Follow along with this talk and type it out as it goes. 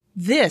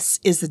This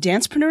is the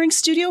Dancepreneuring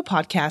Studio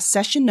podcast,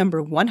 session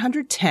number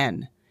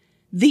 110.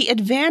 The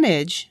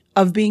advantage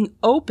of being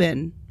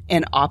open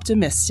and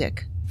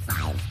optimistic.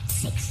 5,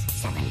 6,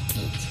 7, 8.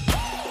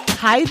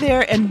 Hi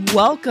there, and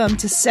welcome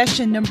to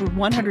session number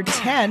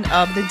 110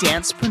 of the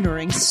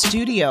Dancepreneuring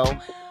Studio.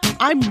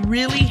 I'm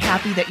really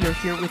happy that you're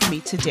here with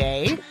me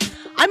today.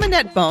 I'm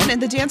Annette Bone,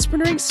 and the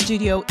Dancepreneuring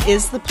Studio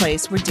is the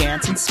place where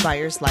dance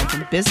inspires life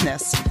and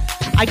business.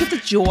 I get the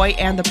joy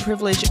and the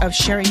privilege of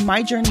sharing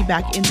my journey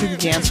back into the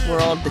dance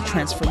world, the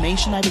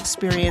transformation I've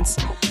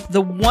experienced,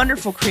 the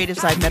wonderful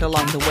creatives I've met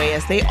along the way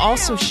as they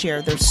also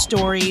share their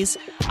stories,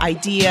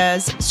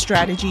 ideas,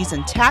 strategies,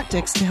 and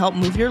tactics to help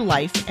move your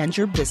life and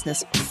your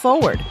business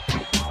forward.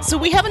 So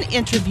we have an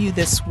interview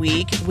this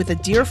week with a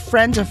dear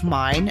friend of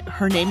mine.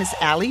 Her name is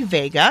Ali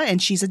Vega,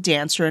 and she's a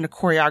dancer and a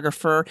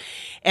choreographer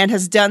and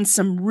has done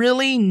some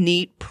really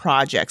neat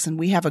projects. And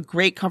we have a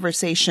great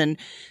conversation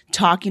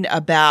talking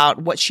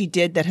about what she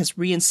did that has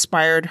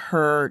re-inspired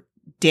her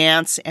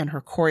dance and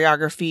her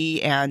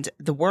choreography and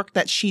the work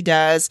that she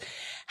does,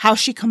 how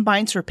she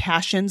combines her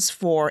passions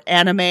for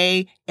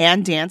anime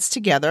and dance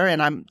together.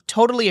 And I'm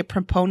totally a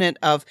proponent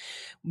of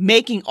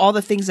making all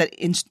the things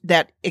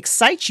that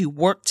excite you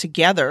work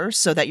together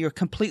so that you're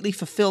completely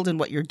fulfilled in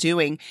what you're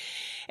doing.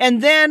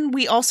 And then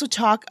we also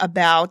talk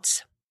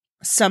about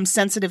some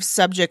sensitive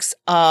subjects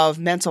of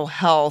mental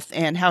health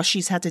and how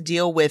she's had to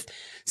deal with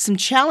some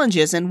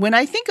challenges. And when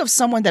I think of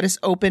someone that is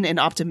open and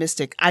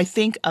optimistic, I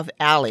think of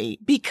Ali.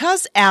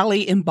 Because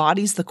Ali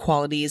embodies the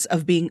qualities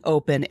of being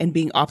open and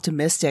being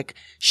optimistic,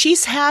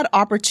 she's had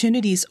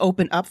opportunities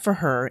open up for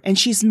her, and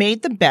she's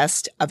made the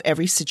best of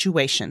every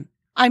situation.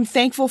 I'm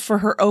thankful for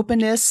her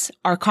openness,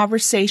 our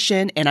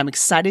conversation, and I'm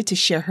excited to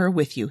share her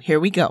with you. Here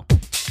we go.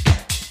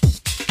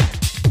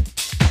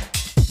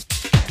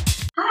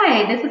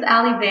 Hi, this is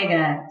Ali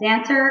Vega,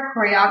 dancer,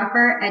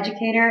 choreographer,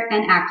 educator,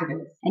 and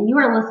activist. And you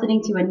are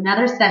listening to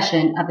another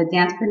session of the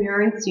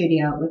Dancepreneuring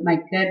Studio with my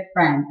good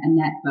friend,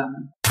 Annette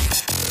Bone.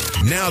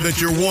 Now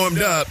that you're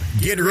warmed up,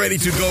 get ready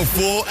to go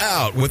full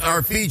out with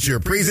our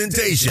feature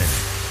presentation.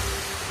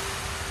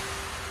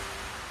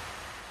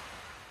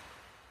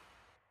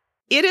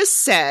 It is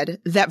said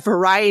that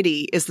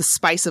variety is the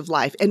spice of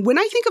life. And when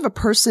I think of a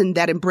person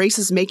that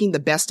embraces making the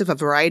best of a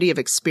variety of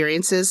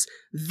experiences,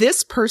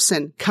 this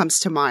person comes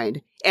to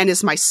mind and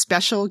is my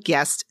special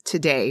guest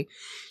today.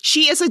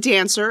 She is a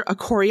dancer, a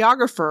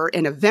choreographer,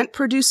 an event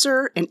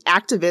producer, an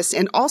activist,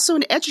 and also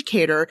an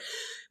educator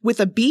with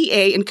a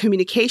BA in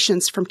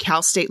communications from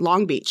Cal State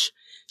Long Beach.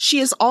 She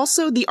is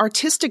also the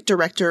artistic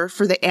director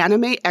for the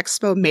Anime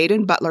Expo Made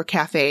in Butler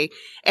Cafe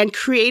and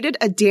created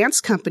a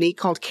dance company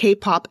called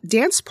K-Pop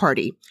Dance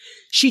Party.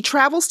 She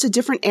travels to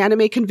different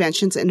anime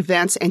conventions and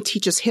events and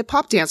teaches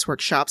hip-hop dance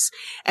workshops.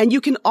 And you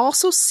can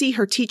also see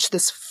her teach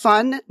this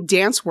fun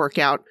dance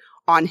workout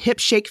on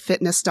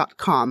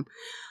hipshakefitness.com.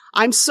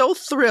 I'm so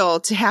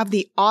thrilled to have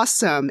the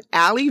awesome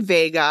Ali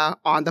Vega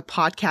on the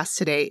podcast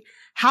today.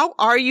 How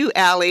are you,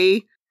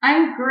 Ali?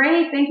 I'm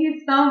great. Thank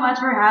you so much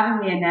for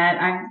having me,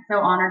 Annette. I'm so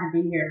honored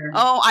to be here.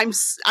 Oh,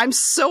 I'm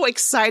so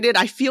excited.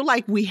 I feel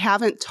like we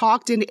haven't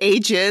talked in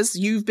ages.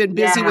 You've been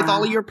busy with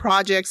all of your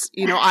projects.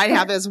 You know, I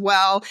have as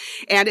well.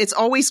 And it's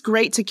always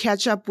great to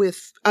catch up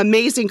with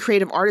amazing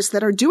creative artists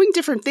that are doing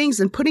different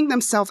things and putting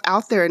themselves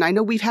out there. And I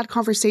know we've had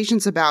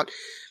conversations about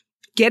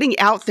getting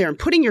out there and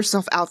putting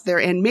yourself out there.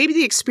 And maybe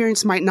the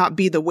experience might not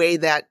be the way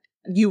that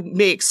you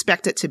may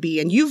expect it to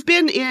be. And you've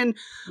been in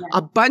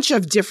a bunch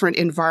of different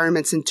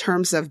environments in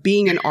terms of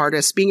being an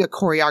artist, being a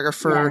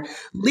choreographer,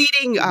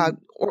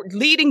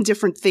 leading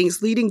different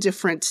things, leading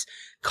different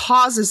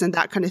causes and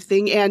that kind of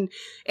thing. And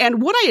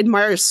what I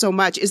admire so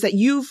much is that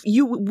you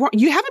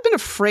haven't been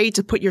afraid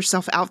to put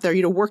yourself out there,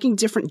 you know, working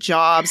different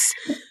jobs.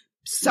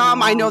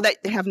 Some I know that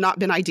have not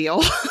been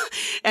ideal.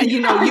 And,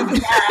 you know,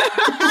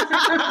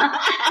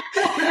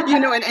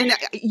 and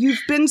you've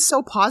been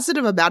so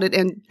positive about it.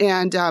 And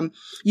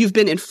you've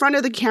been in front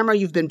of the camera.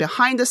 You've been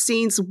behind the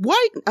scenes.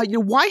 Why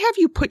have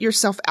you put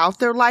yourself out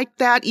there like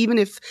that, even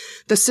if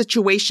the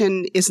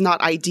situation is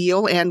not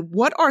ideal? And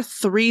what are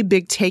 3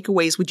 big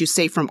takeaways, would you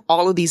say, from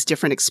all of these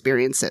different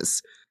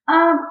experiences?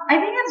 I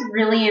think it's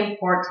really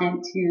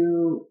important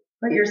to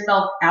put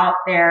yourself out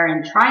there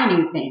and try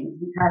new things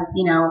because,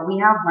 you know, we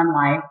have one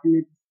life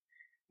and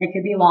it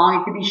could be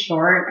long, it could be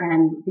short.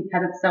 And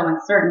because it's so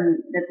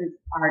uncertain, this is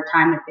our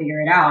time to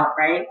figure it out,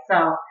 right?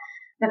 So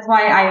that's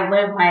why I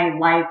live my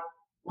life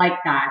like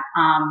that,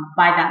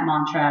 by that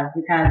mantra,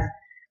 because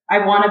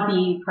I want to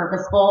be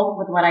purposeful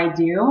with what I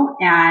do.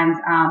 And,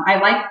 I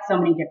like so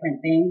many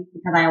different things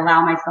because I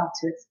allow myself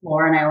to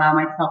explore and I allow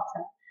myself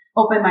to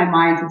open my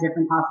mind to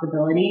different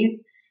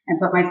possibilities and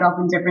put myself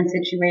in different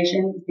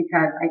situations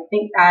because I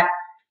think that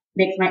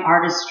makes my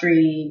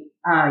artistry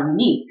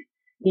unique,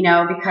 you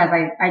know, because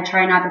I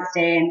try not to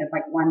stay in this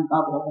like one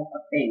bubble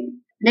of things.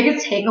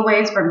 Biggest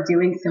takeaways from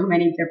doing so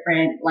many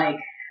different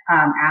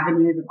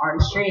avenues of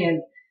artistry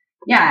is,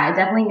 it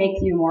definitely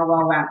makes you a more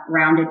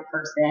well-rounded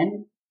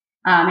person.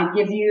 It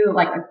gives you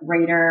like a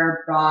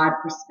greater broad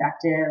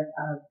perspective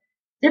of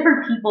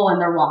different people in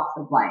their walks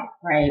of life,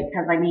 right?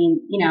 Because I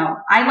mean,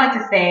 I like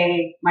to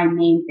say my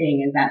main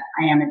thing is that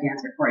I am a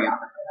dancer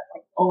choreographer. That's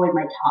like always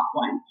my top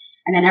one.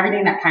 And then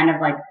everything that kind of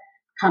like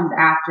comes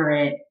after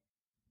it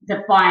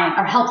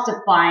helps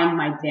define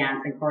my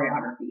dance and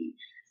choreography.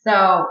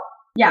 So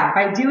yeah,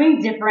 by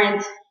doing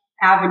different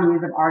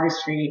avenues of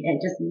artistry,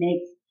 it just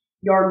makes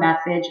your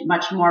message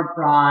much more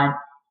broad.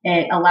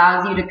 It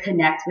allows you to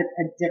connect with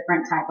a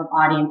different type of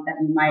audience that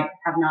you might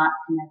have not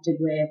connected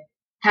with,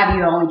 have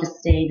you only just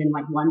stayed in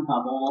like one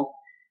bubble.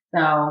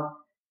 So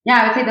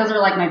yeah, I would say those are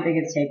like my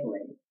biggest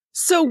takeaways.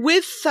 So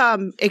with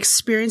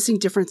experiencing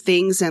different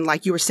things and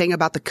like you were saying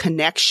about the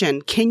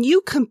connection, can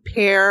you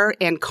compare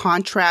and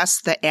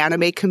contrast the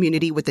anime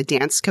community with the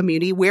dance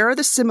community? Where are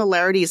the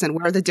similarities and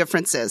where are the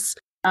differences?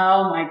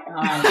 Oh my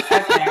God.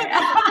 Okay.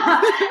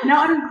 No,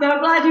 I'm so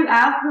glad you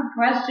asked this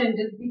question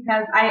just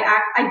because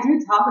I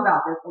do talk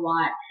about this a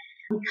lot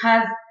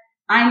because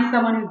I'm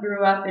someone who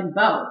grew up in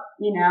both,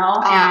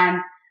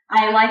 and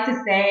I like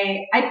to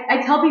say,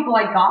 I tell people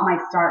I got my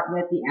start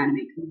with the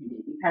anime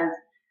community because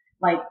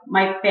like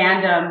my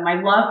fandom,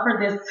 my love for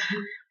this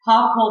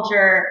pop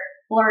culture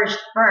flourished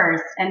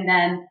first. And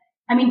then,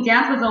 I mean,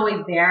 dance was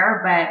always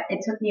there, but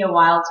it took me a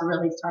while to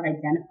really start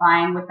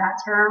identifying with that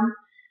term.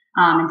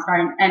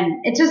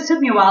 And it just took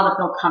me a while to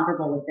feel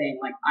comfortable with saying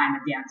like, I'm a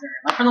dancer.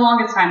 Like for the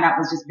longest time, that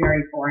was just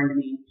very foreign to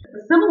me.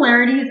 The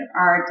similarities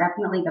are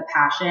definitely the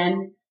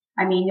passion.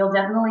 I mean, you'll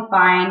definitely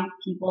find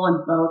people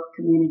in both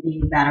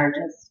communities that are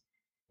just,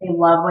 they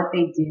love what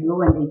they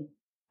do and they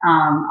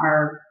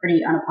are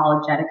pretty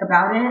unapologetic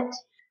about it.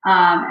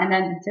 And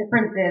then the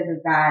difference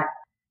is that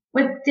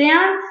with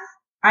dance,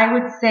 I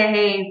would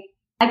say,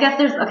 I guess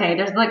there's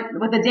like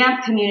with the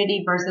dance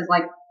community versus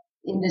like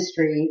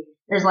industry,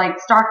 there's like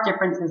stark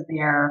differences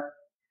there.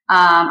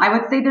 I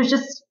would say there's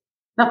just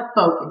the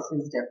focus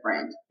is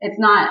different. It's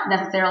not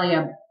necessarily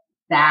a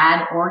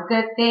bad or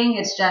good thing.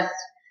 It's just,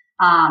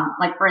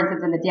 like for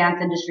instance, in the dance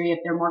industry, if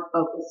they're more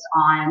focused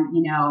on,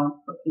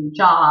 booking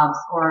jobs,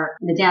 or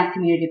in the dance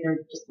community, if they're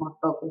just more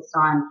focused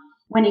on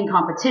winning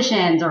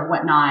competitions or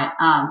whatnot,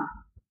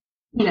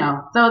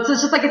 so it's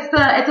just like,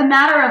 it's a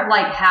matter of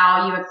like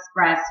how you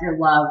express your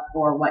love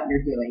for what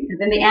you're doing.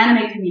 Because in the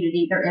anime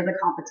community, there is a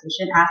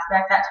competition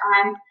aspect at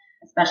times,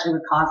 especially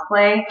with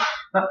cosplay.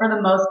 But for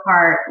the most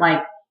part,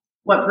 like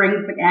what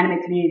brings the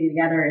anime community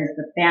together is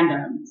the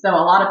fandom. So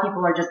a lot of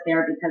people are just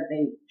there because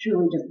they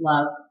truly just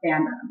love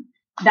fandom.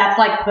 That's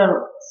like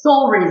the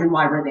sole reason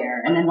why we're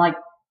there. And then like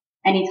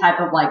any type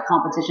of like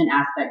competition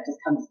aspect just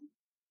comes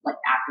like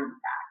after the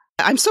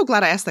fact. I'm so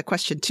glad I asked that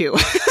question too,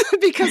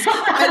 because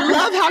I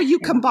love how you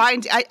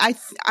combined.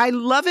 I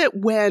love it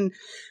when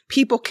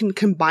people can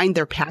combine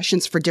their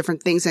passions for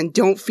different things and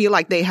don't feel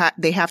like they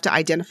have to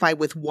identify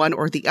with one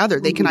or the other.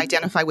 They can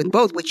identify with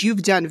both, which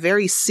you've done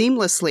very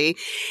seamlessly.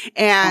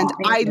 And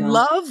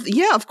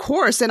of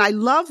course. And I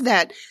love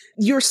that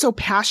you're so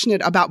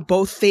passionate about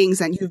both things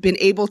and you've been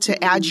able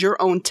to add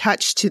your own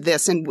touch to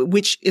this, and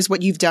which is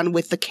what you've done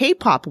with the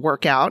K-pop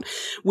workout,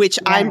 which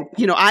I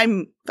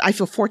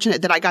feel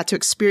fortunate that I got to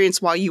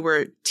experience while you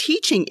were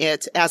teaching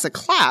it as a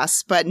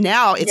class, but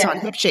now it's on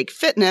Hipshake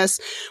Fitness,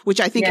 which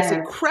I think is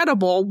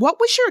incredible. What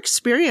was your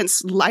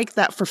experience like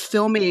that for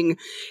filming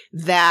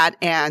that?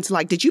 And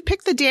like, did you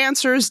pick the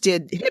dancers?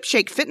 Did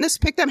Hipshake Fitness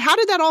pick them? How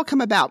did that all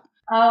come about?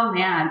 Oh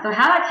man. So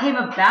how that came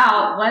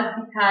about was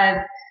because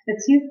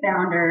the two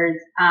founders,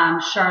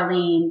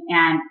 Charlene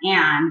and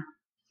Anne,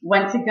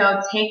 went to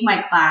go take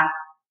my class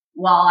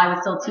while I was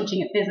still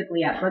teaching it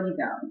physically at Boogie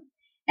Zone.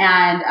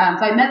 And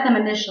so I met them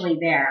initially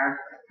there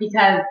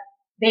because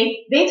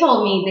they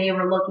told me they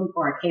were looking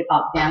for a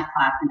K-pop dance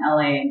class in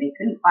LA and they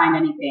couldn't find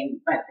anything,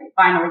 but they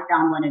finally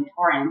found one in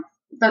Torrance.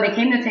 So they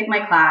came to take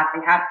my class.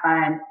 They had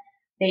fun.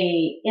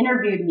 They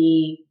interviewed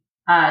me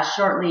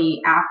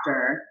shortly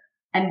after.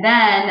 And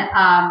then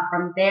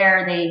from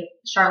there,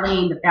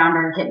 Charlene, the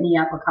founder, hit me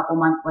up a couple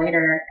months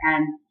later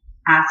and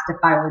asked if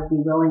I would be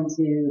willing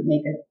to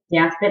make a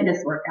dance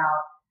fitness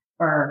workout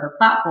for her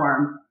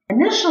platform.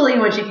 Initially,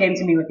 when she came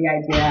to me with the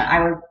idea,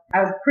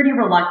 I was pretty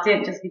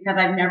reluctant just because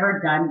I've never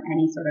done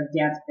any sort of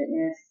dance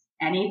fitness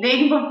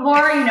anything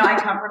before. I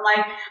come from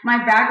like,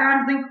 my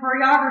background is in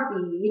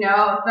choreography,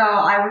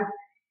 so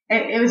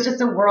it was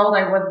just a world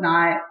I was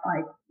not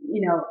like,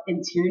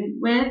 in tune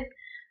with.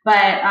 But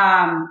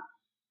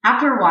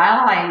after a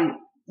while, I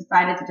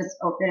decided to just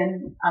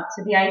open up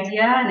to the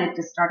idea, and it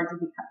just started to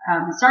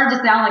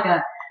sound like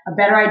a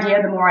better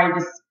idea the more I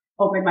just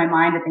opened my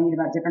mind to thinking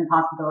about different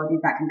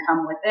possibilities that can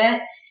come with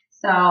it.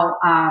 So,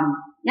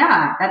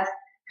 that's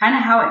kind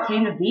of how it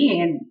came to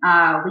be. And,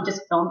 we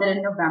just filmed it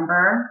in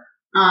November.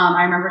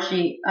 I remember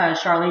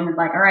Charlene was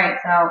like, all right,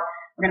 so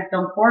we're going to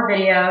film 4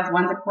 videos.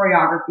 One's a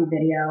choreography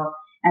video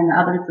and the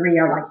other 3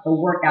 are like the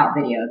workout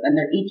videos, and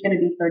they're each going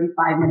to be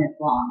 35 minutes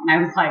long. And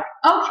I was like,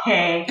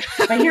 okay,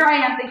 but here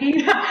I am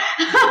thinking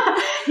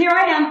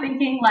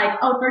like,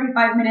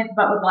 35 minutes,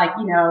 but with like,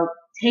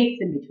 takes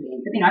in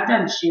between. Cause, I've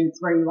done shoots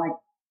where you like,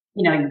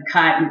 you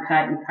cut,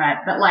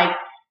 but like,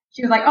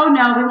 she was like, oh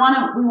no, we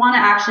want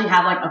to actually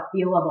have like a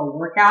feel of a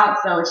workout.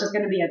 So it's just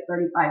going to be a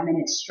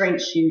 35-minute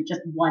straight shoot,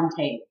 just one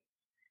take.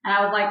 And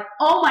I was like,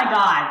 oh my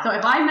God. So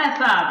if I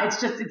mess up, it's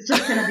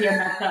just going to be a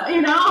mess up,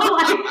 you know?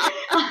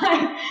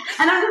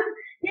 And I'm just,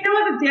 you know,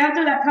 as a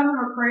dancer that comes from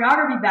a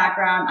choreography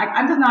background,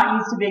 I'm just not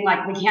used to being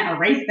like, we can't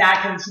erase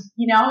that because it's just,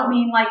 you know, I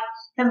mean, like,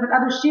 because with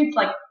other shoots,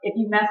 like, if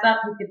you mess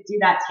up, you could do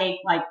that take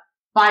like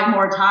 5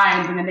 more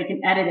times and then they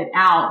can edit it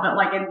out. But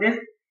like in this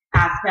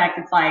aspect,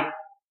 it's like,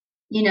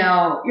 you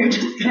know, you're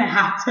just going to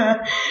have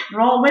to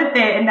roll with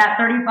it in that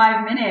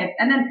 35 minutes.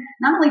 And then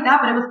not only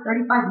that, but it was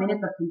 35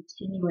 minutes of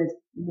continuous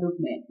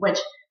movement, which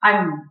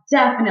I'm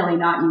definitely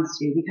not used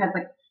to because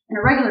like in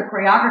a regular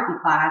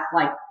choreography class,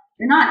 like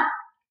you're not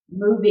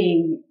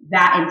moving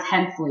that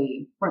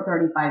intensely for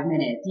 35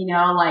 minutes, you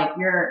know, like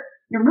you're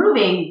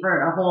moving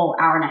for a whole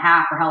hour and a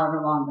half or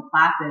however long the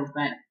class is,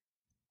 but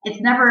it's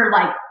never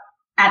like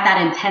at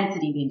that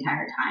intensity the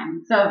entire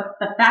time. So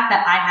the fact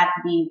that I had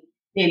to be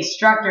the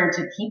instructor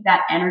to keep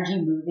that energy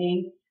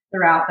moving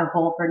throughout the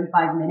whole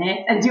 35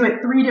 minutes and do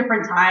it 3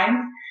 different times,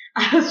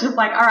 I was just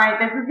like, all right,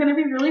 this is going to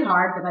be really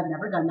hard because I've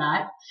never done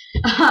that.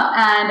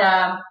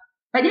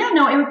 But yeah,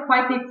 no, it was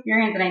quite the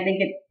experience. And I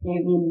think it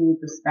gave me a new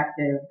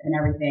perspective and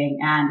everything.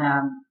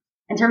 And,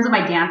 in terms of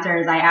my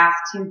dancers, I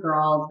asked 2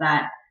 girls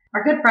that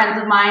are good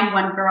friends of mine.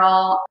 One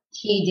girl,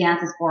 she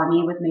dances for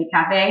me with Maid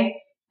Cafe.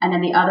 And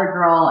then the other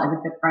girl is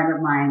a good friend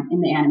of mine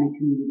in the anime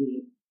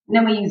community. And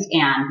then we used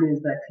Anne,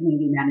 who's the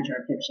community manager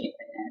of Hip Shape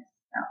Fitness.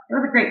 So it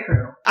was a great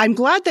crew. I'm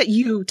glad that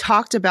you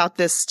talked about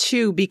this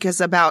too,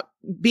 because about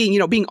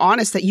being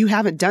honest that you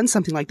haven't done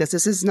something like this.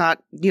 This is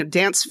not,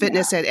 dance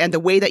fitness and the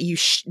way that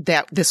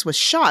that this was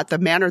shot, the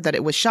manner that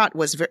it was shot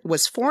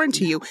was foreign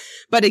to you.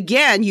 But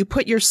again, you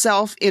put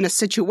yourself in a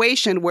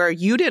situation where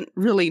you didn't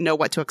really know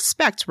what to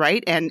expect,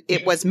 right? And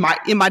it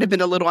might have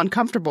been a little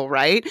uncomfortable,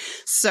 right?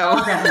 So.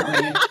 Oh,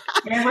 definitely.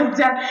 It was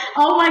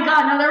oh my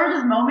God. No, there were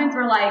just moments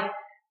where like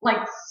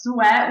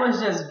sweat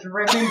was just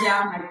dripping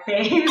down my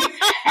face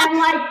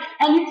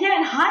and you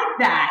can't hide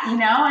that, and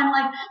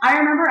like I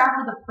remember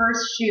after the first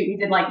shoot we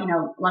did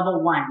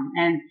level 1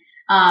 and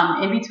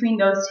in between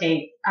those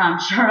takes I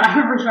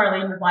remember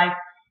Charlene was like,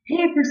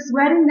 hey, if you're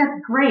sweating,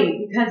 that's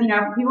great because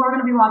people are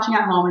going to be watching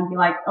at home and be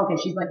like, okay,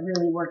 she's like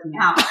really working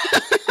out.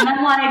 And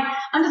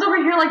I'm just over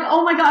here like,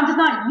 oh my God, I'm just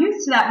not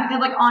used to that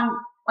because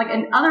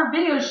in other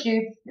video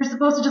shoots you're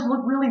supposed to just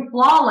look really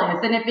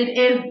flawless, and if it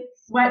is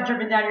sweat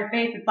dripping down your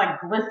face, it's like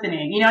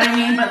glistening, you know what I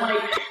mean? But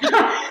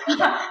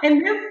in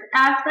this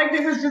aspect,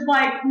 it was just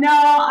like, no,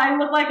 I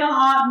look like a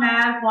hot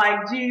mess.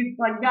 Like, geez,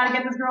 you gotta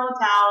get this girl a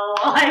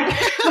towel.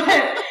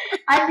 But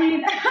I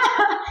think that's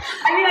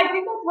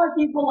what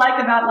people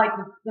like about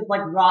this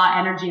raw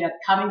energy that's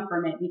coming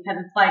from it, because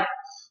it's like,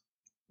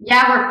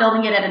 yeah, we're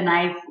filming it at a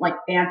nice,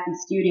 fancy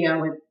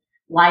studio with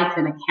lights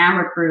and a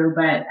camera crew,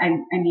 but I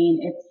mean,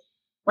 it's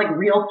like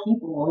real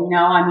people,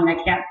 I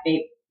can't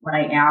fake what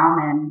I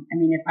am.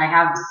 And if I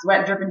have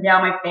sweat dripping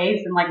down my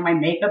face and my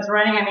makeup's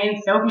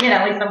running, so be it.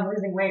 At least I'm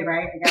losing weight,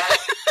 right? I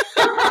guess.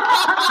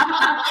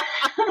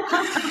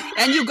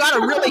 And you got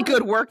a really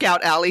good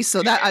workout, Allie.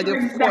 So that,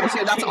 of course,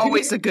 that's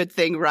always a good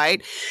thing,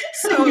 right?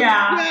 So,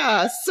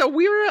 yeah. So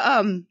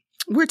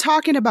we're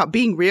talking about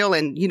being real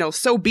and,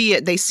 so be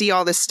it. They see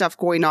all this stuff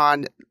going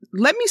on.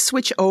 Let me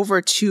switch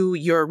over to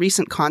your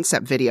recent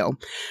concept video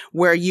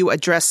where you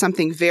address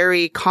something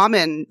very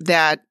common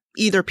that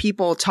either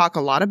people talk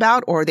a lot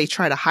about or they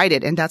try to hide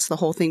it. And that's the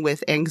whole thing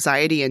with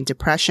anxiety and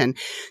depression.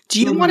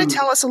 Do you want to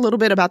tell us a little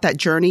bit about that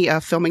journey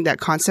of filming that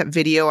concept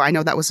video? I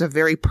know that was a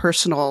very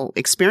personal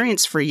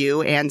experience for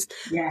you and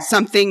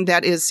something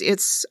that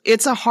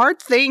it's a hard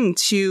thing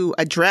to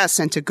address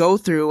and to go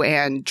through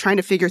and trying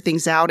to figure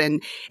things out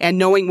and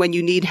knowing when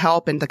you need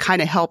help and the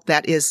kind of help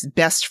that is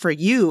best for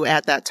you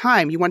at that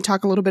time. You want to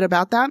talk a little bit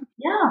about that?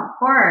 Yeah, of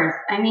course.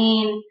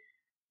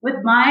 With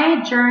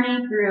my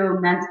journey through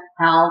mental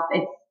health,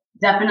 it's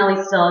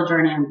definitely still a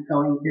journey I'm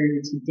going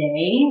through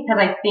today, because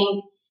I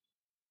think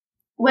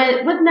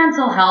with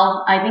mental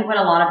health, I think what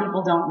a lot of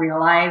people don't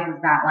realize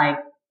is that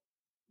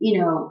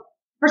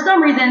for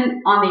some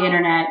reason on the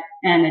internet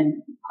and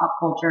in pop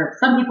culture,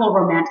 some people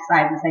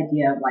romanticize this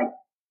idea of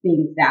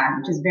being sad,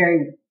 which is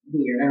very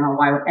weird. I don't know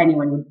why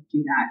anyone would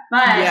do that,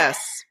 but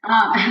yes.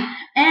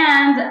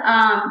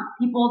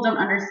 People don't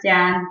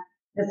understand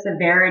the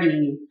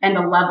severity and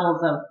the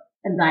levels of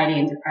anxiety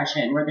and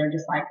depression, where they're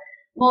just like,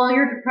 well,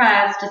 you're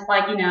depressed, just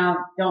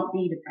don't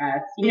be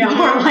depressed,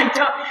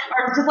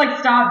 or just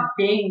stop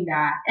being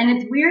that. And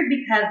it's weird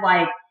because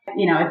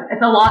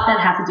it's a lot that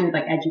has to do with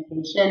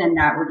education, and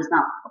that we're just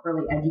not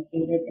properly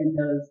educated in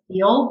those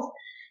fields,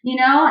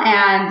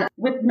 and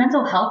with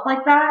mental health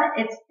like that,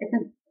 it's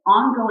an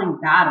ongoing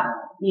battle,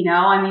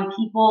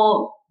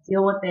 people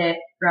deal with it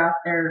throughout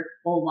their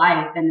whole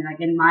life. And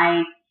in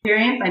my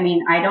experience,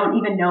 I don't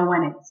even know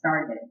when it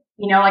started,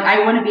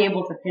 I wouldn't be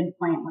able to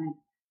pinpoint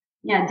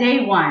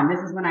day 1, this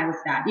is when I was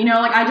sad.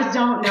 I just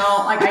don't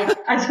know. I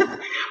just,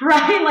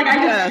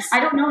 right? I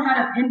don't know how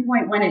to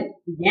pinpoint when it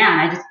began.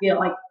 I just feel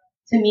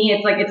to me,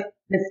 it's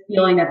this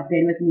feeling that's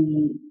been with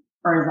me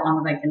for as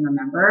long as I can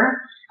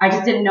remember. I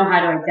just didn't know how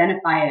to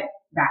identify it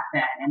back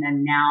then. And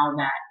then now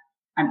that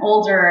I'm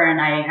older and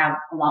I have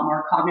a lot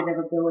more cognitive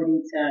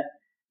ability to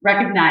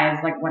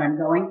recognize like what I'm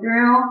going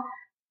through,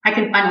 I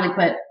can finally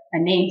put a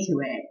name to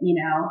it,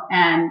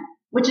 and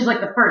which is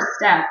like the first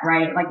step,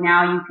 right? Like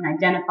now you can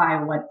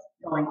identify what's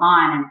going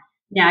on, and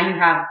now you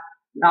have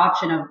the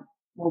option of,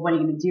 well, what are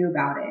you going to do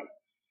about it?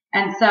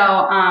 And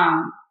so,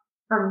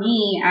 for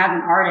me as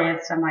an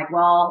artist, I'm like,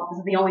 well, this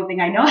is the only thing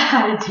I know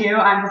how to do.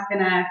 I'm just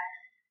going to,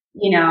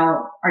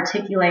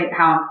 articulate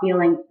how I'm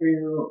feeling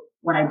through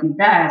what I do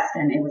best.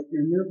 And it was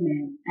through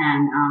movement.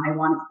 And, I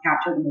wanted to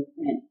capture the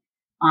movement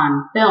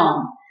on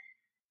film.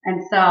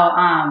 And so,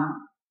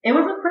 it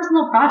was a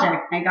personal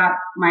project. I got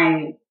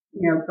my,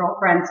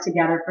 girlfriends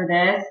together for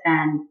this.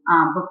 And,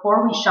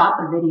 before we shot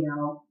the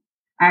video,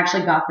 I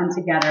actually got them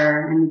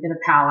together and we did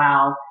a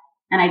powwow,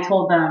 and I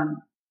told them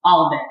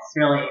all of this,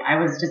 really. I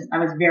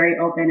was very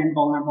open and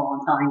vulnerable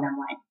and telling them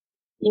like,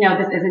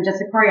 this isn't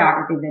just a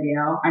choreography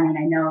video. I mean,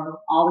 I know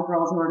all the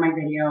girls who are in my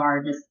video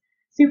are just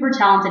super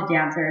talented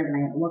dancers, and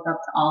I look up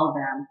to all of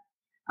them.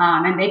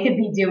 And they could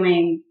be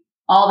doing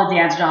all the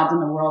dance jobs in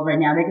the world right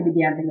now. They could be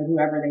dancing with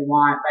whoever they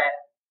want,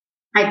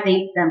 but I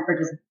thank them for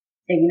just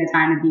taking the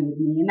time to be with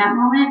me in that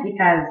moment,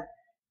 because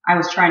I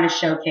was trying to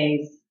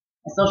showcase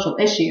a social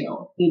issue,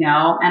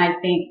 and I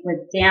think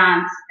with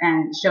dance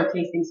and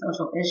showcasing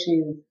social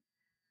issues,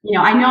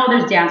 I know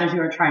there's dancers who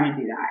are trying to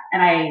do that,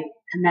 and I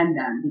commend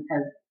them,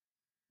 because,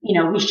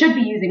 we should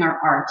be using our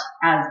art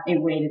as a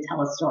way to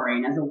tell a story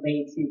and as a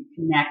way to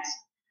connect,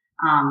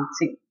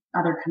 to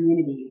other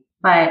communities.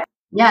 But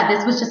yeah,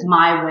 this was just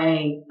my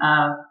way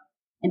of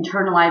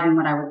internalizing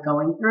what I was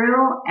going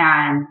through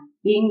and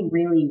being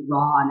really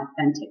raw and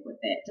authentic with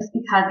it. Just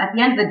because at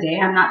the end of the day,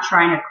 I'm not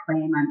trying to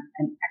claim I'm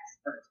an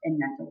expert in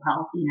mental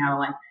health,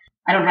 like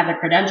I don't have the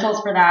credentials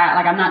for that.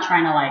 Like I'm not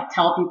trying to like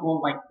tell people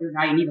like this is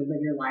how you need to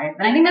live your life.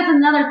 And I think that's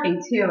another thing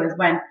too, is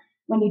when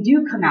you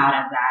do come out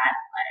as that,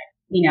 like,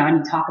 and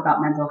you talk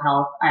about mental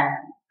health,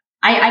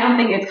 I don't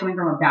think it's coming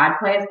from a bad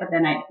place, but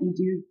then you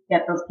do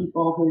get those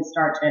people who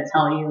start to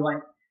tell you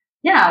like,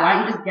 yeah, why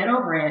don't you just get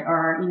over it?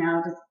 Or,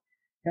 just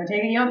go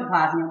take a yoga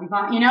class and you'll be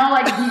fine.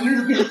 Like you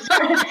use this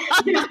sort of,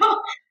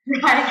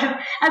 right?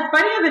 As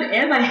funny as it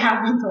is, I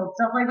have been told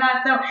stuff like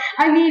that. So,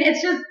 I mean,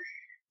 it's just,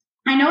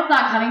 I know it's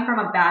not coming from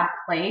a bad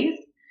place,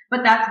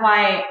 but that's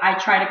why I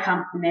try to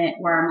come from it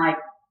where I'm like,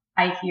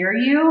 I hear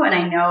you and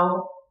I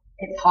know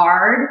it's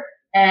hard,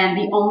 and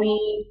the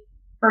only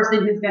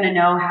person who's going to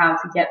know how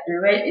to get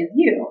through it is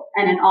you.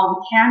 And then all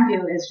we can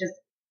do is just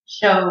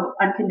show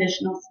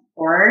unconditional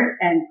support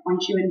and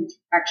point you in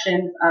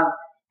directions of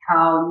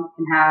how you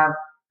can have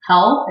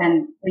help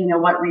and,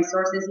 what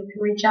resources you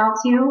can reach out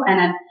to. And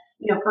then,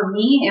 for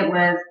me, it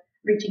was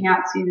reaching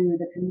out to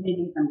the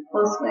communities I'm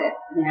close with,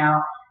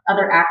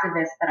 other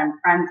activists that I'm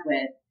friends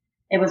with.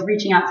 It was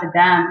reaching out to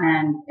them,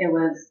 and it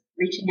was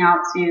reaching out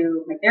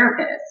to my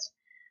therapist,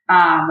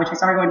 which I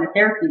started going to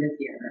therapy this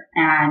year,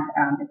 and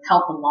it's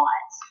helped a lot.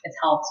 It's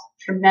helped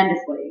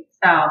tremendously.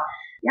 So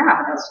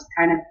yeah, that's just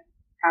kind of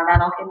how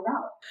that all came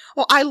about.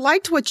 Well, I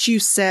liked what you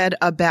said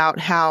about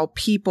how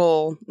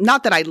people,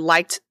 not that I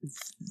liked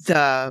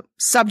the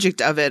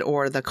subject of it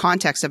or the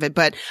context of it,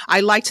 but I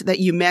liked that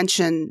you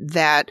mentioned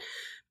that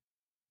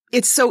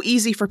it's so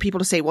easy for people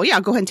to say, well, yeah,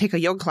 go ahead and take a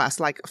yoga class.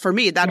 Like for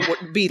me, that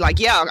would be like,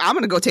 yeah, I'm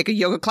going to go take a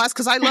yoga class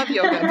because I love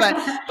yoga.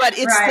 But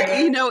it's,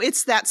 right.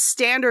 It's that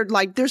standard,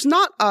 like there's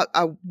not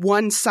a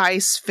one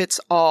size fits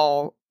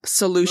all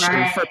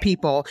solution for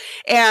people.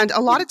 And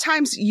a lot of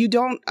times you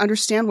don't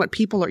understand what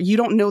people are, you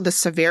don't know the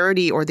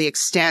severity or the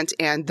extent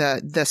and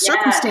the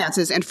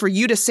circumstances. And for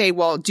you to say,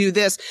 well, do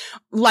this,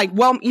 like,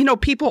 well,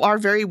 people are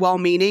very well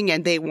meaning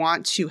and they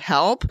want to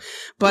help.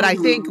 But I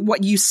think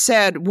what you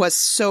said was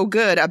so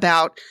good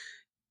about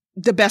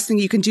the best thing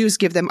you can do is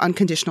give them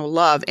unconditional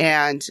love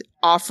and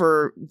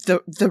offer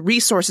the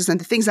resources and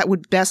the things that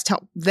would best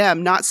help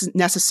them, not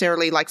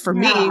necessarily like for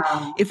me,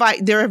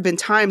 there have been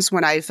times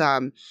when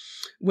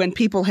when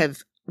people have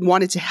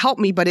wanted to help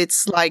me, but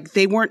it's like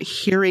they weren't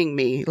hearing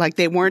me. Like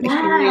they weren't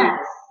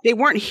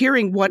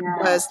hearing what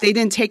was, they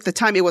didn't take the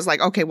time. It was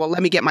like, okay, well,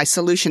 let me get my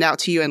solution out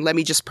to you and let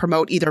me just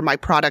promote either my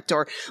product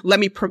or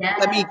let me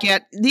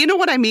get, you know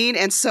what I mean?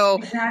 And so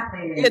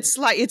it's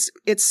like,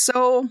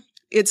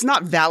 it's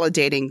not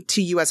validating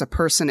to you as a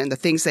person and the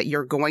things that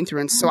you're going through.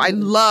 And so I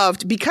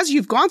loved, because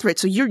you've gone through it,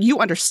 so you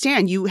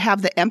understand, you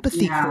have the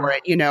empathy for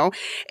it,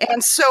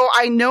 And so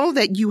I know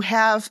that you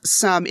have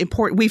some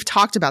important, we've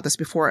talked about this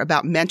before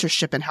about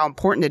mentorship and how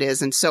important it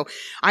is. And so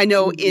I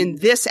know in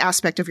this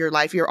aspect of your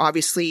life, you're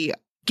obviously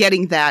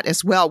getting that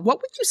as well. What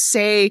would you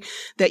say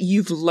that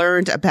you've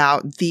learned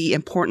about the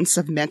importance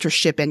of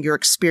mentorship and your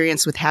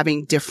experience with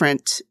having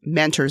different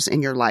mentors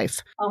in your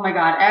life? Oh my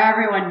God,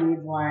 everyone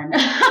needs one.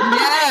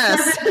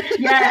 Yes.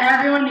 Yeah,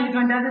 everyone needs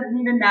one. Doesn't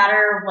even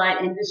matter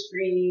what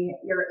industry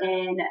you're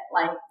in.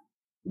 Like,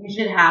 you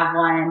should have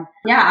one.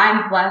 Yeah,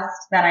 I'm blessed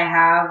that I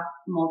have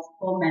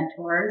multiple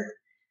mentors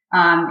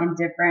in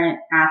different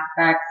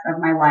aspects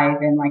of my life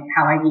and like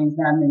how I use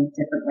them in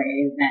different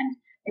ways. And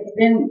it's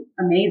been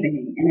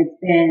amazing.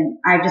 And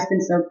I've just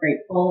been so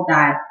grateful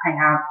that I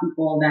have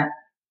people that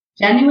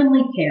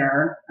genuinely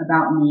care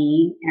about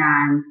me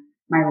and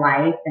my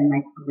life and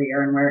my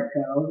career and where it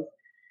goes,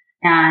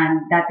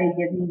 and that they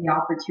give me the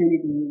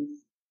opportunities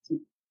to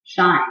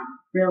shine.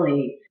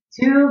 Really,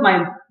 two of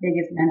my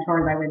biggest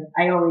mentors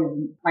I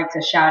always like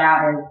to shout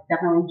out is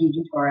definitely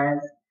Gigi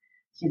Torres.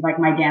 She's like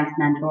my dance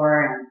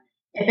mentor, and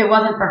if it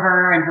wasn't for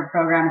her and her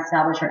program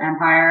Establish Her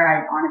Empire,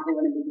 I honestly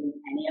wouldn't be doing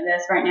any of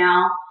this right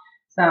now.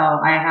 So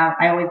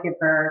I always give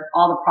her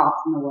all the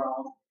props in the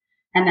world.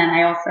 And then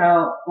I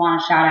also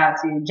want to shout out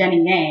to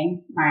Jenny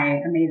Yang, my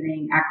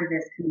amazing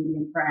activist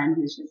comedian friend,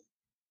 who's just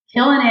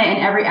killing it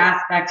in every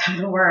aspect of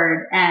the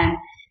word. And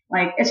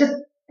like, it's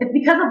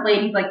because of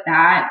ladies like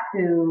that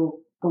who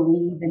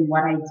believe in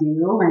what I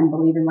do and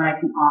believe in what I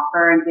can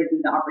offer and give me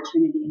the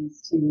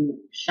opportunities to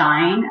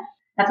shine.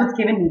 That's what's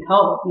given me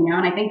hope,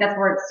 And I think that's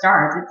where it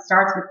starts. It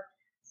starts with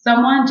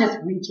someone just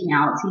reaching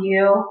out to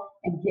you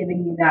and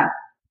giving you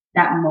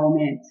that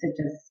moment to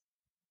just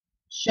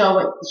show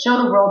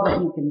the world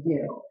what you can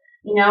do,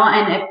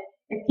 and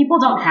if people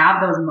don't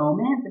have those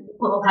moments, if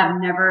people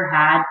have never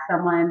had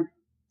someone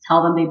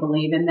tell them they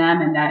believe in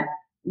them and that,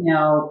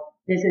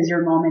 this is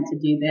your moment to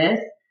do this,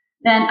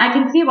 then I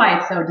can see why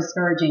it's so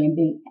discouraging in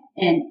being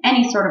in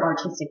any sort of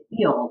artistic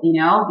field,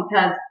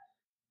 because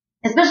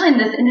especially in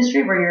this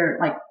industry where you're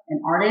like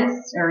an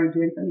artist or you're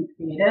doing something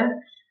creative,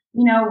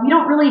 we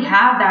don't really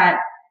have that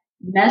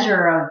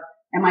measure of,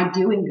 am I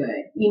doing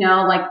good?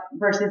 Like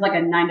versus like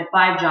a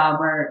 9-to-5 job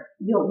where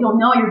you'll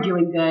know you're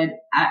doing good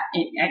at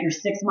your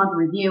 6-month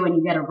review and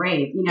you get a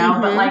raise,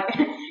 Mm-hmm. But like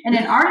in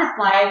an artist's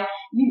life,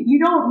 you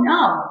don't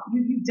know.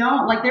 You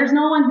don't, like, there's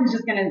no one who's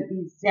just going to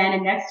be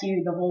standing next to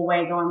you the whole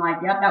way going like,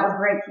 yep, that was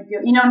great. Keep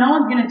doing, no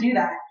one's going to do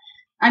that.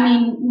 I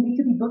mean, we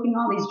could be booking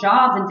all these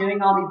jobs and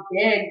doing all these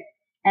gigs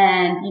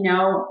and,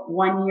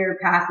 1 year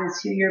passes,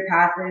 2 year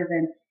passes,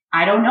 and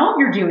I don't know if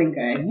you're doing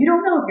good. You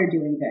don't know if you're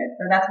doing good.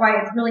 So that's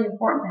why it's really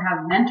important to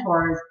have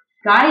mentors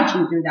guide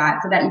you through that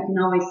so that you can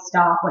always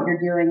stop what you're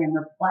doing and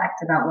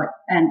reflect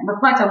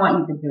on what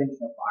you've been doing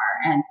so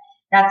far. And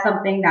that's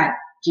something that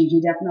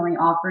Gigi definitely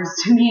offers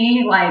to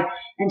me.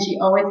 And she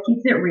always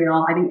keeps it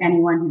real. I think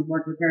anyone who's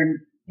worked with her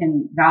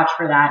can vouch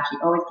for that. She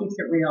always keeps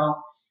it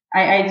real.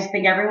 I just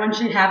think everyone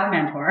should have a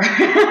mentor.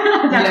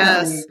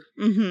 Yes.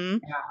 Mm-hmm.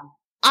 Yeah.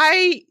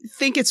 I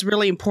think it's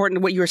really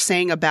important what you were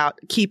saying about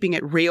keeping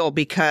it real,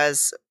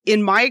 because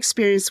in my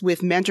experience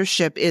with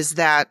mentorship is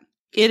that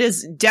it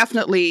is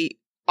definitely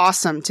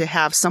awesome to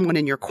have someone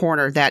in your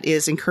corner that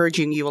is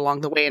encouraging you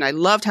along the way. And I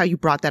loved how you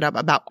brought that up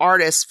about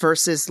artists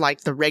versus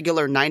like the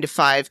regular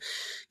 9-to-5,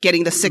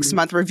 getting the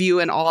 6-month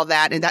review and all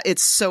that. And that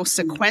it's so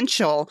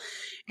sequential.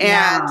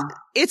 And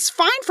it's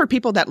fine for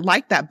people that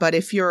like that. But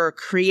if you're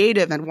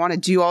creative and want to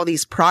do all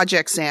these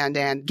projects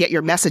and get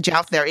your message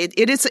out there,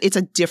 it's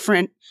a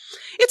different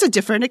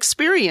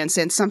experience.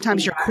 And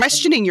sometimes you're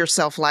questioning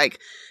yourself like,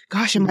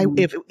 gosh,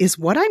 is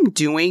what I'm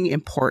doing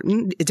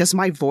important? Does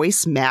my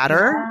voice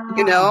matter?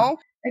 Yeah.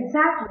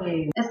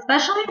 Exactly.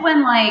 Especially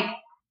when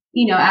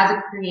as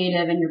a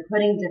creative and you're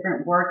putting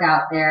different work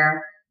out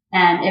there,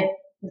 and if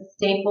the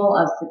staple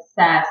of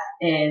success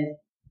is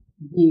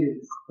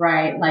views,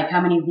 right? Like how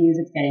many views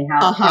it's getting,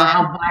 how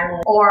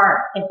viral,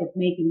 or if it's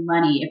making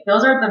money. If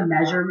those are the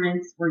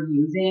measurements we're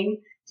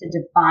using to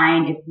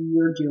define if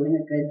you're doing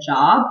a good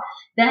job,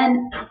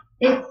 then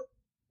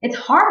it's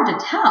hard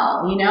to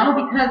tell,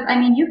 because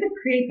you could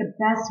create the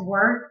best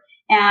work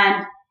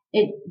and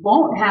it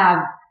won't have,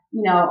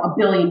 a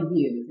billion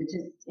views.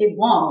 It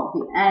won't.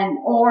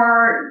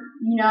 Or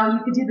you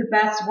could do the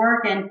best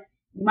work and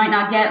you might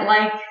not get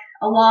like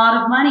a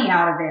lot of money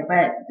out of it,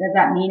 but does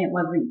that mean it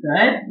wasn't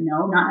good?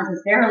 No, not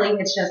necessarily.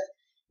 It's just,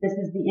 this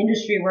is the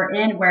industry we're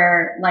in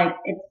where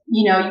it's,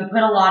 you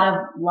put a lot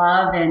of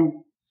love and,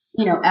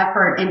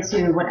 effort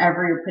into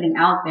whatever you're putting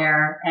out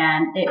there,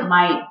 and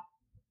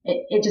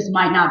it just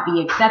might not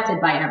be accepted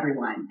by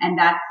everyone. And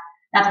that's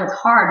what's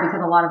hard,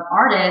 because a lot of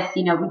artists,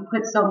 we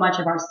put so much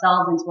of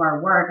ourselves into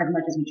our work, as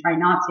much as we try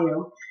not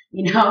to,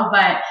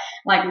 but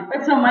like we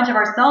put so much of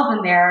ourselves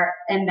in there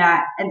and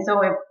that, and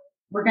so if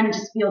we're going to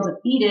just feel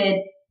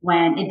defeated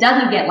when it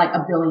doesn't get like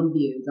a billion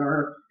views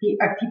or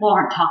people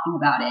aren't talking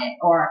about it,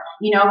 or,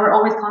 we're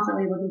always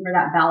constantly looking for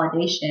that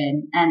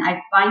validation. And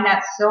I find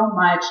that so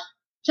much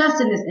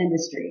just in this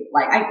industry.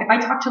 If I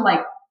talk to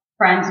like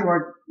friends who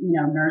are,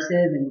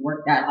 nurses and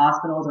work at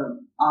hospitals or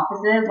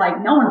offices,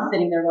 like no one's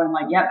sitting there going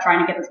like, yep, trying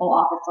to get this whole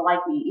office to like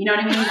me. You know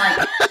what I mean?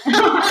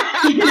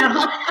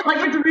 Like,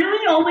 it's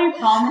really only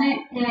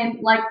prominent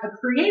in like a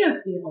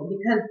creative field,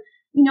 because,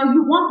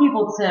 you want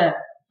people to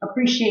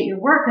appreciate your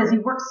work because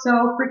you work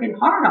so freaking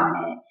hard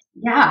on it.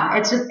 Yeah,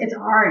 it's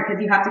hard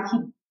because you have to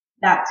keep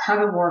that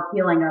tug of war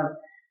feeling of,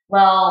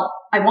 well,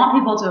 I want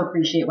people to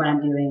appreciate what I'm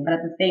doing, but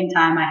at the same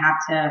time, I have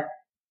to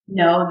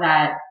know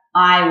that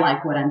I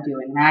like what I'm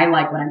doing and I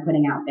like what I'm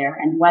putting out there.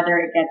 And whether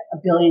it gets a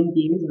billion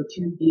views or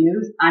 2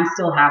 views, I'm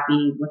still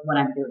happy with what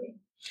I'm doing.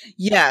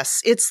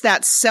 Yes, it's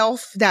that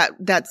self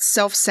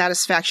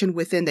satisfaction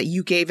within that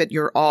you gave it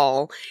your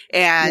all,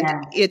 and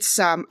Yes. it's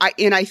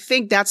I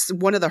think that's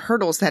one of the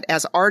hurdles that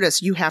as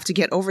artists you have to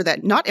get over.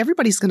 That not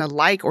everybody's going to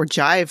like or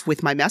jive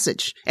with my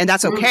message, and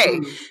that's okay.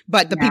 Mhm.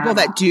 But the people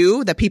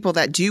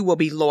that do will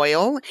be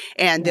loyal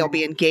and they'll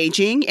be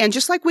engaging. And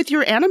just like with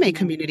your anime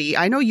community,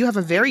 I know you have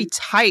a very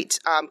tight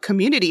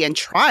community and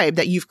tribe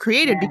that you've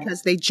created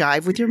because they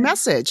jive with your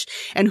message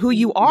and who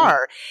you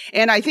are.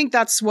 And I think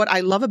that's what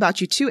I love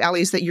about you too,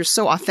 Allie, is that you're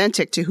so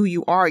authentic to who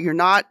you are.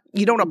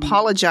 You don't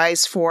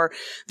apologize for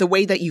the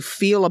way that you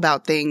feel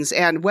about things,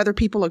 and whether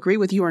people agree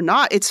with you or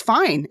not, it's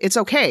fine. It's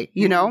okay,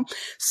 you know?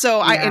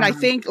 So I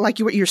think like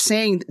what you're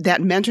saying,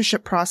 that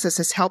mentorship process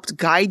has helped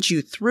guide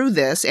you through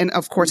this. And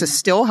of course, it's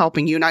still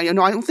helping you. Now, I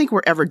don't think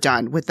we're ever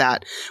done with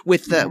that,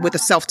 with the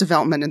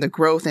self-development and the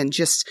growth and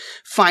just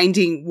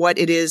finding what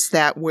it is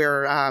that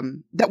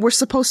we're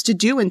supposed to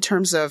do in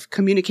terms of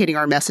communicating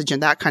our message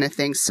and that kind of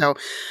thing. So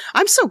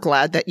I'm so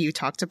glad that you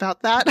talked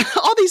about that.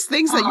 All these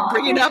things that you're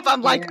bringing up,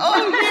 I'm like,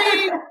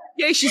 oh,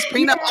 yay, she's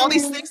bringing up all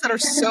these things that are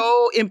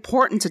so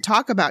important to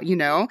talk about, you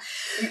know?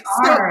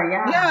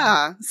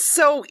 Yeah.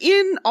 So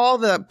in all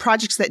the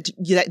projects that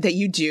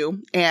you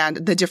do and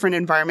the different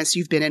environments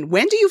you've been in,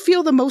 when do you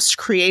feel the most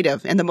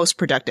creative and the most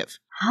productive?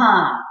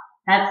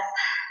 That's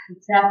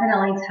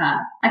definitely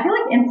tough. I feel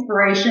like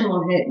inspiration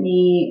will hit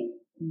me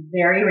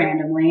very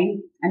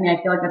randomly. I mean,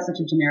 I feel like that's such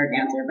a generic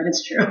answer, but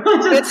it's true.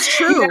 It's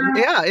true.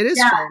 Yeah, it is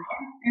true.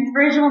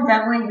 Inspiration will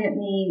definitely hit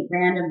me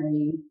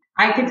randomly.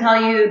 I can tell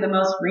you the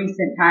most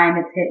recent time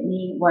it's hit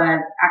me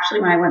was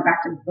actually when I went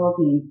back to the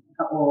Philippines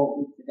a couple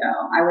weeks ago.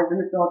 I was in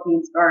the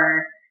Philippines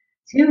for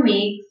 2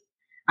 weeks.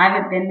 I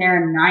haven't been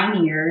there in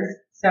 9 years.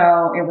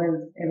 So it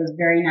was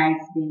very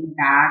nice being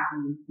back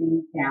and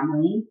seeing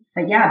family.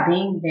 But yeah,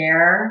 being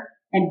there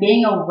and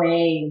being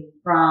away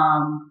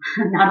from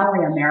not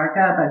only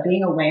America, but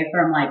being away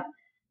from like,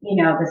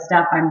 the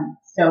stuff I'm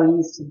so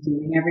used to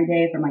doing every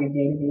day from like a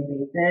day-to-day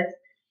basis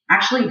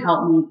actually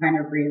helped me kind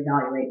of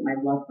reevaluate my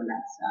love for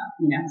that stuff,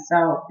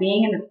 So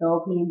being in the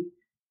Philippines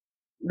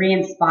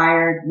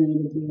re-inspired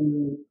me to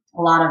do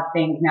a lot of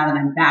things now that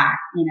I'm back.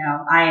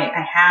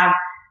 I have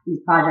these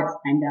projects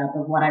lined up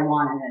of what I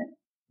want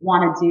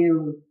to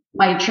do.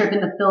 My trip in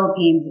the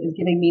Philippines is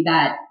giving me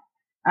that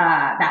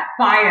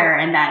fire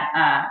and that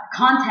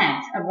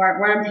content of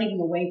what I'm taking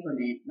away from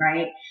it,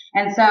 right?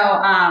 And so,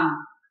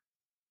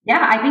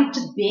 I think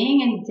just being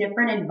in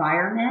different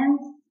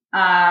environments,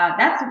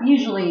 that's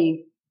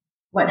usually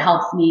what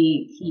helps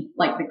me keep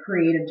like the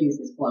creative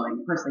juices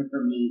flowing personally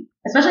for me.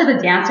 Especially as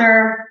a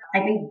dancer,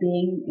 I think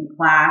being in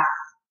class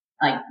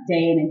like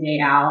day in and day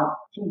out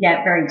can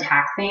get very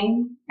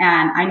taxing.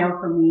 And I know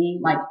for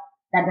me, like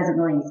that doesn't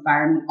really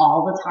inspire me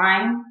all the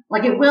time.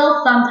 Like it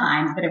will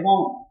sometimes, but it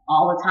won't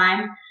all the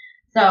time.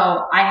 So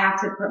I have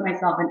to put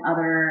myself in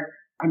other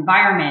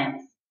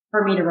environments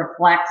for me to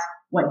reflect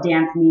what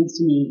dance means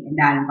to me in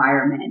that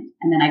environment.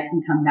 And then I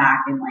can come back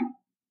and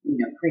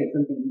create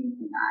something new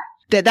from that.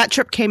 That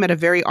trip came at a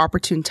very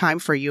opportune time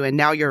for you, and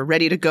now you're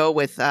ready to go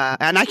with,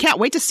 and I can't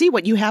wait to see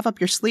what you have up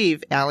your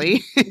sleeve, Allie.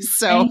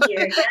 So thank you.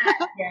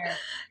 Yeah.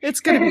 It's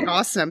going to be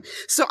awesome.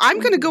 So I'm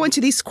going to go into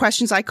these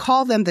questions. I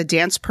call them the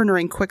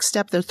Dancepreneuring Quick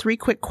Step. They're 3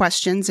 quick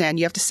questions, and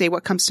you have to say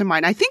what comes to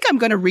mind. I think I'm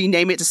going to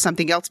rename it to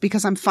something else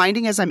because I'm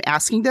finding as I'm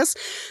asking this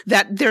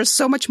that there's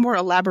so much more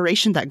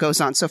elaboration that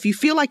goes on. So if you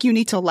feel like you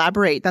need to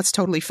elaborate, that's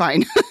totally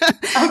fine.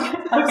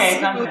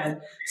 Okay, sounds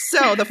good.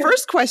 So the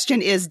first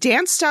question is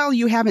dance style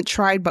you haven't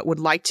tried but would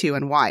like to,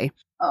 and why?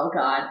 Oh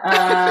God.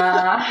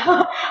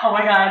 Oh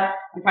my God.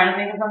 I'm trying to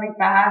think of something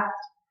fast.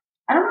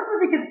 I don't know if it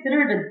would be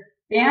considered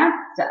a dance.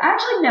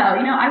 Actually, no.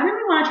 I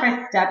really want to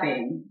try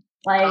stepping.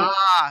 Like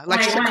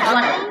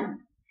Chicago.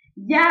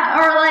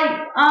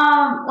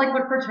 Like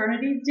what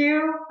fraternities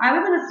do. I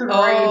was in a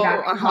sorority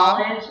back in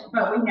college,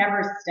 but we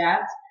never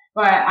stepped.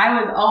 But I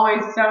was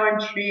always so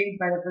intrigued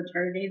by the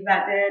fraternities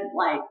that did.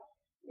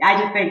 I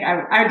just think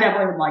I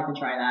definitely would like to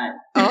try that.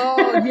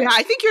 Oh, yeah.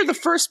 I think you're the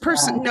first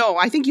person. Yeah. No,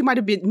 I think you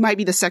might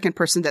be the second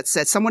person that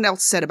said. Someone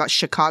else said about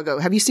Chicago.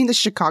 Have you seen the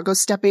Chicago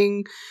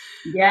stepping?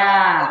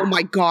 Yeah. Oh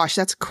my gosh,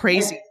 that's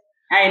crazy.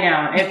 I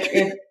know. It's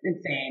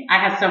insane. I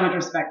have so much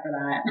respect for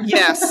that.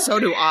 Yes, so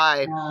do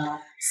I.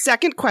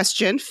 Second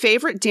question,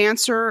 favorite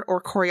dancer or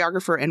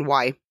choreographer and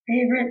why?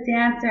 Favorite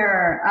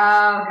dancer?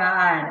 Oh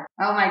God.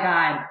 Oh my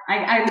God.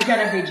 I'm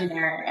gonna be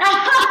generic.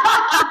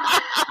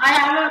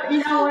 You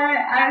know what?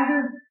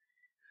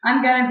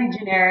 I'm gonna be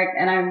generic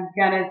and I'm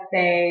gonna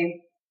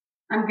say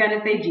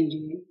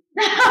Gigi.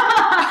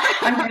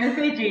 I'm gonna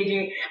say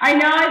Gigi. I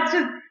know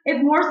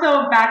it's more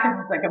so back because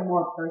it's like a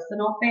more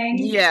personal thing.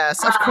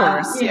 Yes, of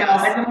course. It's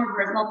a more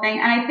personal thing.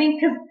 And I think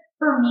because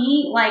for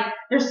me,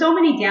 there's so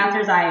many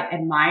dancers I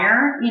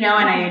admire, and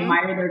I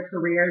admire their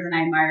careers and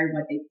I admire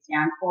what they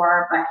stand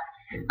for. But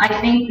I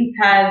think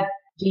because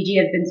Gigi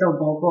has been so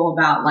vocal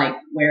about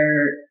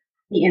where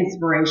the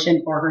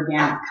inspiration for her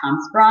dance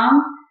comes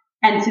from.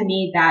 And to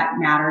me, that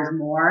matters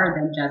more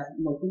than just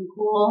looking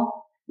cool.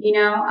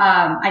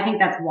 I think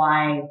that's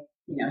why,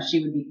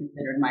 she would be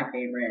considered my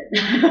favorite.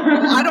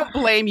 I don't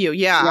blame you.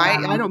 Yeah.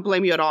 I don't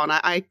blame you at all. And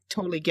I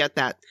totally get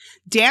that.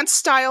 Dance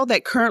style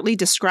that currently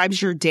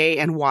describes your day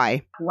and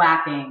why?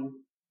 Whacking.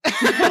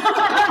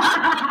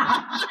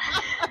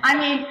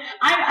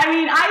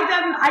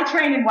 I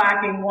trained in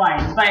whacking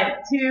once,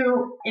 but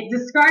two, it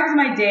describes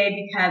my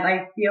day because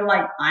I feel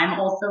like I'm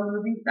also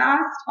moving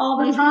fast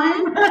all the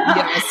time.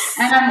 Yes.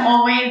 And I'm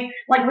always,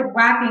 like with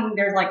whacking,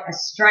 there's like a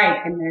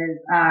strike and there's,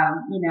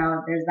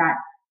 there's that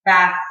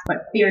fast but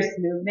fierce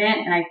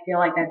movement. And I feel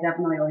like that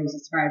definitely always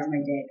describes my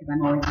day because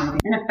I'm always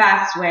moving in a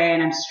fast way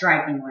and I'm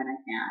striking when I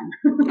can.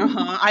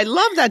 I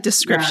love that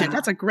description. Yeah.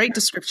 That's a great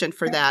description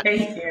for that.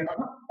 Thank you.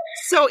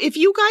 So if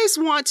you guys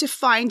want to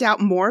find out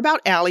more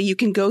about Allie, you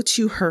can go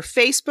to her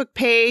Facebook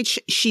page.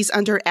 She's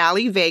under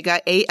Allie Vega,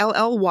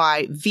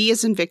 Allly, V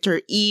as in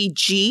Victor,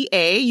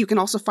 EGA. You can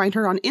also find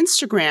her on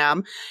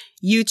Instagram,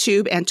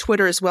 YouTube, and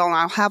Twitter as well. And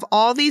I'll have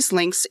all these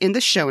links in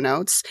the show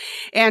notes.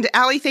 And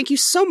Allie, thank you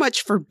so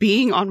much for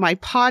being on my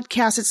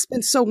podcast. It's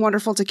been so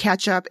wonderful to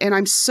catch up, and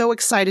I'm so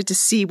excited to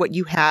see what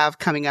you have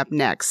coming up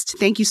next.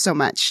 Thank you so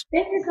much.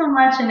 Thank you so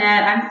much,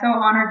 Annette. I'm so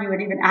honored you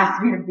would even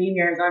ask me to be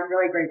here, so I'm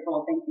really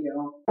grateful. Thank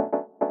you.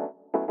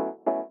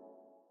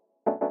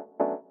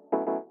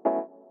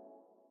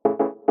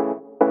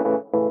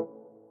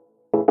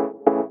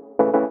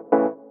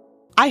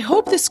 I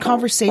hope this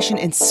conversation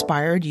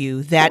inspired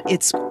you that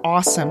it's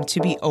awesome to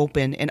be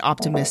open and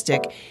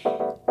optimistic,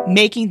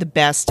 making the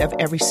best of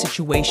every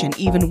situation,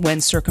 even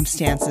when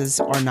circumstances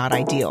are not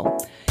ideal.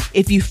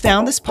 If you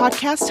found this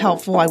podcast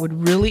helpful, I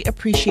would really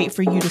appreciate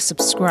for you to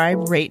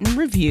subscribe, rate, and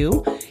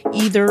review,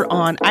 either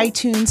on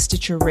iTunes,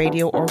 Stitcher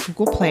Radio, or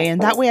Google Play,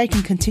 and that way I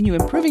can continue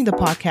improving the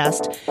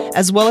podcast,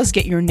 as well as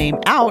get your name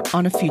out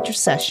on a future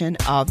session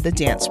of the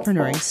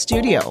Dancepreneuring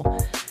Studio.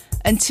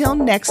 Until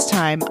next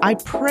time, I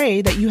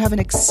pray that you have an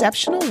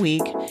exceptional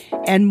week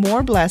and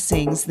more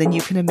blessings than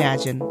you can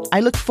imagine. I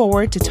look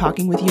forward to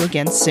talking with you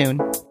again soon.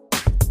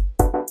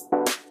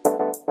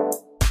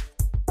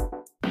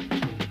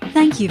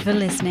 Thank you for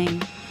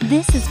listening.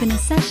 This has been a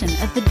session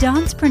of the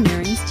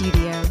Dancepreneuring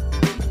Studio.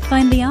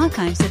 Find the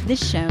archives of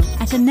this show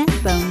at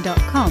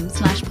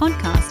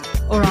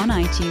AnnetteBone.com/podcast or on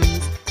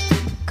iTunes.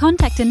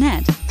 Contact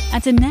Annette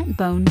at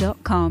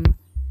AnnetteBone.com.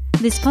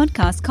 This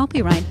podcast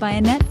copyright by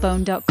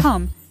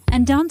AnnetteBone.com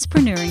and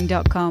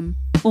Dancepreneuring.com.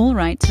 All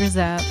rights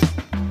reserved.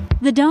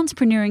 The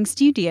Dancepreneuring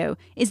Studio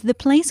is the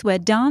place where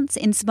dance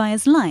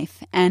inspires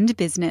life and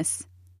business.